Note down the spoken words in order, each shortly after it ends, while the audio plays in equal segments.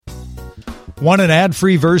Want an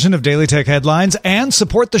ad-free version of Daily Tech Headlines and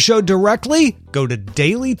support the show directly? Go to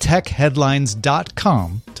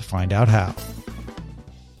dailytechheadlines.com to find out how.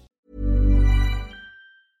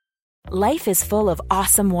 Life is full of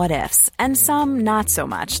awesome what-ifs, and some not so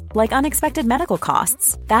much, like unexpected medical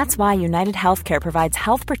costs. That's why United Healthcare provides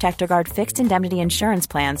Health Protector Guard fixed indemnity insurance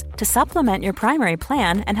plans to supplement your primary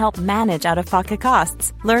plan and help manage out-of-pocket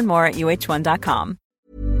costs. Learn more at uh1.com.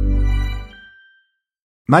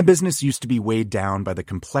 My business used to be weighed down by the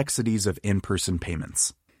complexities of in-person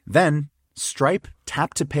payments. Then, Stripe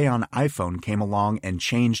Tap to Pay on iPhone came along and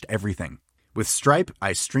changed everything. With Stripe,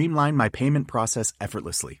 I streamlined my payment process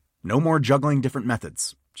effortlessly. No more juggling different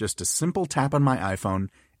methods. Just a simple tap on my iPhone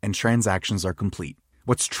and transactions are complete.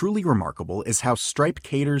 What's truly remarkable is how Stripe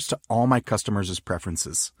caters to all my customers'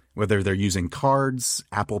 preferences. Whether they're using cards,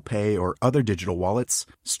 Apple Pay, or other digital wallets,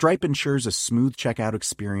 Stripe ensures a smooth checkout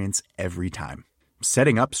experience every time.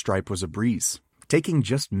 Setting up Stripe was a breeze, taking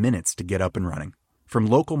just minutes to get up and running. From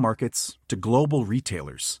local markets to global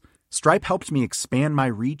retailers, Stripe helped me expand my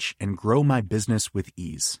reach and grow my business with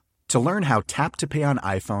ease. To learn how Tap to Pay on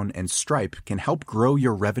iPhone and Stripe can help grow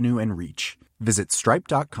your revenue and reach, visit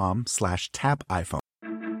stripe.com/tapiphone.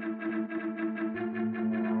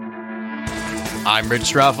 I'm Rich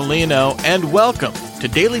Straffolino, and welcome to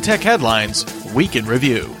Daily Tech Headlines Week in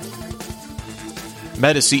Review.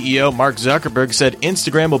 Meta CEO Mark Zuckerberg said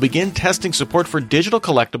Instagram will begin testing support for digital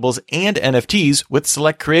collectibles and NFTs with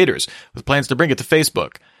select creators, with plans to bring it to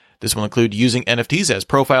Facebook. This will include using NFTs as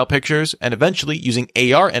profile pictures and eventually using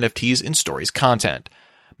AR NFTs in stories content.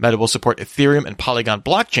 Meta will support Ethereum and Polygon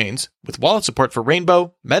blockchains, with wallet support for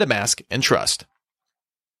Rainbow, MetaMask, and Trust.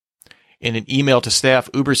 In an email to staff,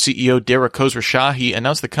 Uber CEO Dara Khosrowshahi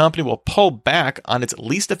announced the company will pull back on its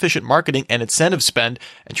least efficient marketing and incentive spend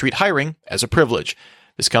and treat hiring as a privilege.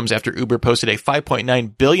 This comes after Uber posted a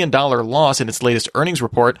 $5.9 billion loss in its latest earnings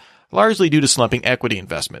report, largely due to slumping equity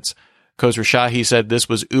investments. Khosrowshahi said this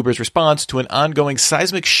was Uber's response to an ongoing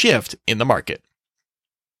seismic shift in the market.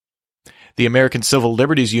 The American Civil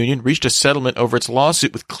Liberties Union reached a settlement over its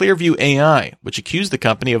lawsuit with Clearview AI, which accused the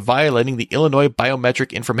company of violating the Illinois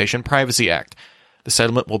Biometric Information Privacy Act. The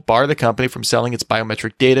settlement will bar the company from selling its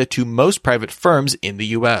biometric data to most private firms in the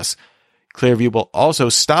U.S. Clearview will also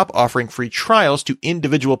stop offering free trials to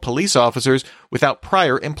individual police officers without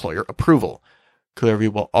prior employer approval.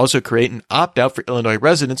 Clearview will also create an opt-out for Illinois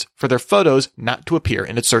residents for their photos not to appear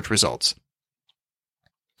in its search results.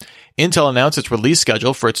 Intel announced its release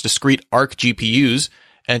schedule for its discrete Arc GPUs.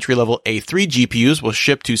 Entry-level A3 GPUs will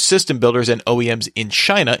ship to system builders and OEMs in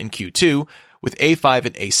China in Q2, with A5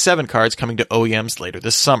 and A7 cards coming to OEMs later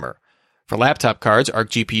this summer. For laptop cards,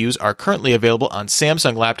 Arc GPUs are currently available on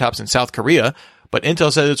Samsung laptops in South Korea, but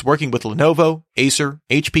Intel says it's working with Lenovo, Acer,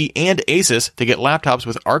 HP, and Asus to get laptops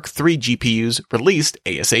with Arc 3 GPUs released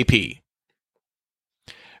ASAP.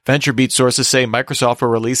 VentureBeat sources say Microsoft will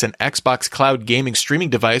release an Xbox cloud gaming streaming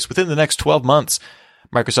device within the next 12 months.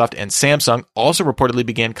 Microsoft and Samsung also reportedly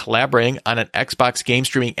began collaborating on an Xbox game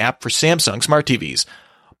streaming app for Samsung smart TVs.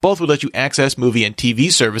 Both would let you access movie and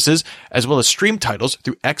TV services, as well as stream titles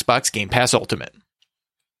through Xbox Game Pass Ultimate.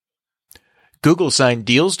 Google signed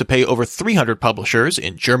deals to pay over 300 publishers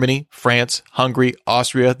in Germany, France, Hungary,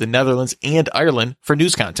 Austria, the Netherlands, and Ireland for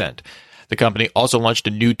news content. The company also launched a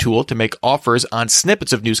new tool to make offers on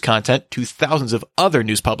snippets of news content to thousands of other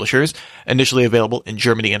news publishers, initially available in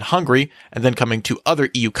Germany and Hungary, and then coming to other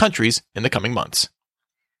EU countries in the coming months.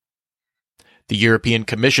 The European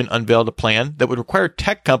Commission unveiled a plan that would require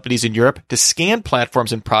tech companies in Europe to scan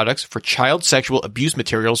platforms and products for child sexual abuse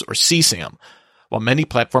materials, or CSAM. While many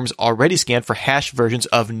platforms already scan for hashed versions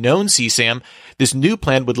of known CSAM, this new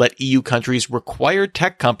plan would let EU countries require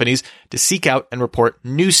tech companies to seek out and report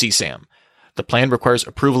new CSAM. The plan requires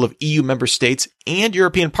approval of EU member states and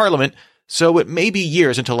European Parliament, so it may be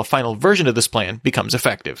years until a final version of this plan becomes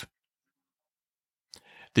effective.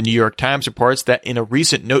 The New York Times reports that in a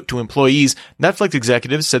recent note to employees, Netflix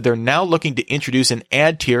executives said they're now looking to introduce an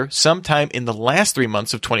ad tier sometime in the last 3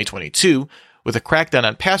 months of 2022, with a crackdown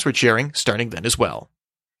on password sharing starting then as well.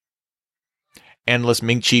 Analyst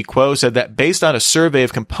Ming-Chi Kuo said that based on a survey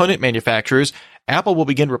of component manufacturers, Apple will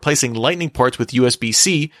begin replacing Lightning ports with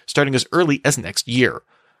USB-C starting as early as next year.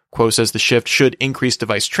 Kuo says the shift should increase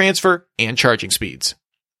device transfer and charging speeds.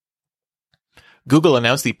 Google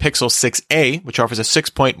announced the Pixel 6a, which offers a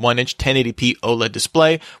 6.1-inch 1080p OLED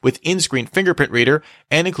display with in-screen fingerprint reader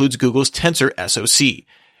and includes Google's Tensor SoC.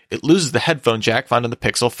 It loses the headphone jack found in the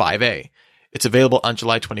Pixel 5a. It's available on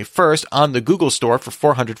July 21st on the Google Store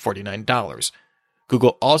for $449.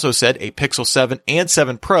 Google also said a Pixel 7 and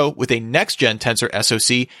 7 Pro with a next-gen Tensor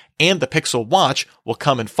SoC and the Pixel Watch will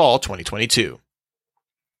come in fall 2022.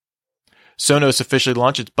 Sonos officially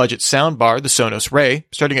launched its budget soundbar, the Sonos Ray,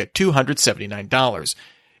 starting at $279.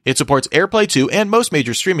 It supports AirPlay 2 and most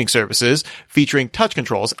major streaming services, featuring touch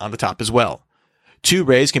controls on the top as well. 2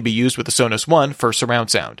 Rays can be used with the Sonos One for surround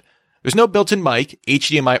sound. There's no built-in mic,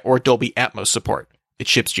 HDMI, or Dolby Atmos support. It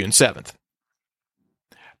ships June 7th.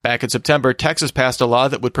 Back in September, Texas passed a law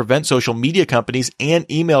that would prevent social media companies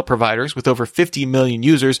and email providers with over 50 million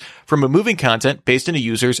users from removing content based on a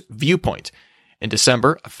user's viewpoint. In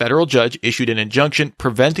December, a federal judge issued an injunction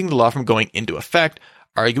preventing the law from going into effect,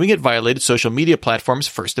 arguing it violated social media platforms'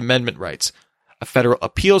 First Amendment rights. A federal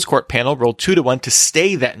appeals court panel ruled 2-1 to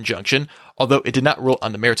stay that injunction, although it did not rule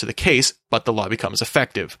on the merits of the case, but the law becomes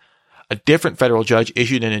effective. A different federal judge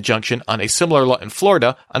issued an injunction on a similar law in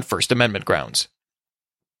Florida on First Amendment grounds.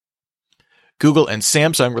 Google and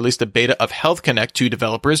Samsung released a beta of Health Connect to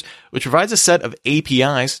developers, which provides a set of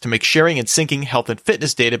APIs to make sharing and syncing health and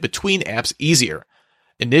fitness data between apps easier.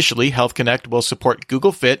 Initially, Health Connect will support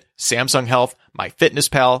Google Fit, Samsung Health,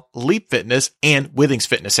 MyFitnessPal, Leap Fitness, and Withings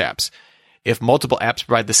Fitness apps. If multiple apps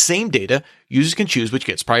provide the same data, users can choose which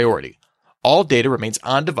gets priority. All data remains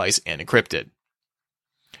on-device and encrypted.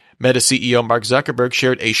 Meta CEO Mark Zuckerberg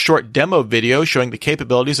shared a short demo video showing the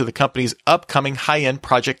capabilities of the company's upcoming high-end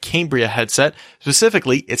Project Cambria headset,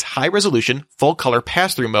 specifically its high-resolution, full-color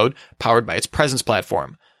pass-through mode powered by its Presence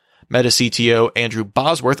platform. Meta CTO Andrew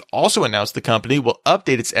Bosworth also announced the company will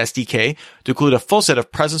update its SDK to include a full set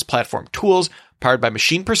of Presence platform tools powered by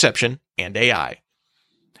machine perception and AI.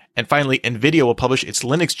 And finally, NVIDIA will publish its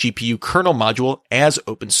Linux GPU kernel module as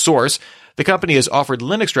open source. The company has offered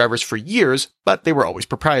Linux drivers for years, but they were always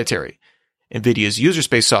proprietary. NVIDIA's user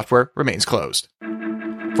space software remains closed.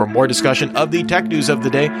 For more discussion of the tech news of the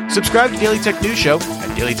day, subscribe to Daily Tech News Show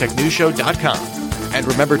at dailytechnewsshow.com. And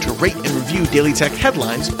remember to rate and review Daily Tech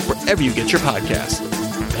Headlines wherever you get your podcasts.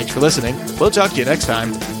 Thanks for listening. We'll talk to you next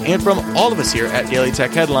time. And from all of us here at Daily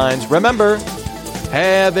Tech Headlines, remember,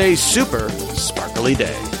 have a super sparkly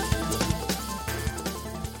day.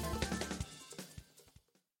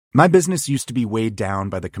 My business used to be weighed down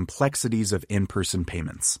by the complexities of in-person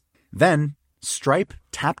payments. Then, Stripe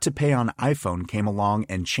Tap to Pay on iPhone came along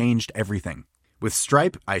and changed everything. With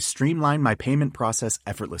Stripe, I streamlined my payment process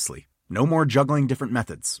effortlessly. No more juggling different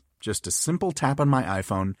methods. Just a simple tap on my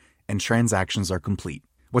iPhone and transactions are complete.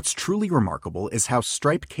 What's truly remarkable is how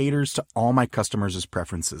Stripe caters to all my customers'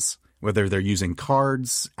 preferences. Whether they're using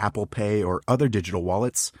cards, Apple Pay, or other digital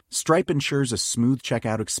wallets, Stripe ensures a smooth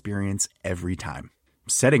checkout experience every time.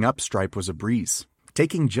 Setting up Stripe was a breeze,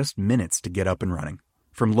 taking just minutes to get up and running.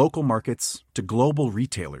 From local markets to global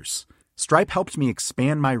retailers, Stripe helped me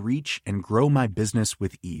expand my reach and grow my business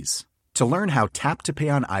with ease. To learn how Tap to Pay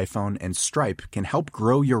on iPhone and Stripe can help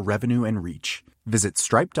grow your revenue and reach, visit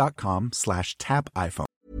stripe.com/tapiphone.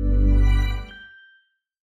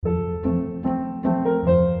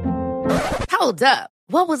 Hold up.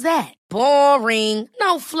 What was that? Boring.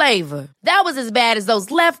 No flavor. That was as bad as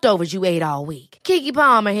those leftovers you ate all week. Keke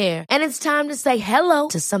Palmer here, and it's time to say hello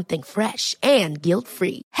to something fresh and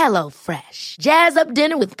guilt-free. HelloFresh. Jazz up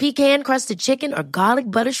dinner with pecan-crusted chicken or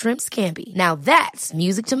garlic butter shrimp scampi. Now that's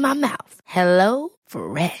music to my mouth.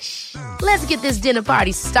 HelloFresh. Let's get this dinner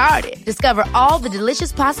party started. Discover all the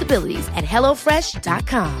delicious possibilities at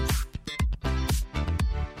HelloFresh.com.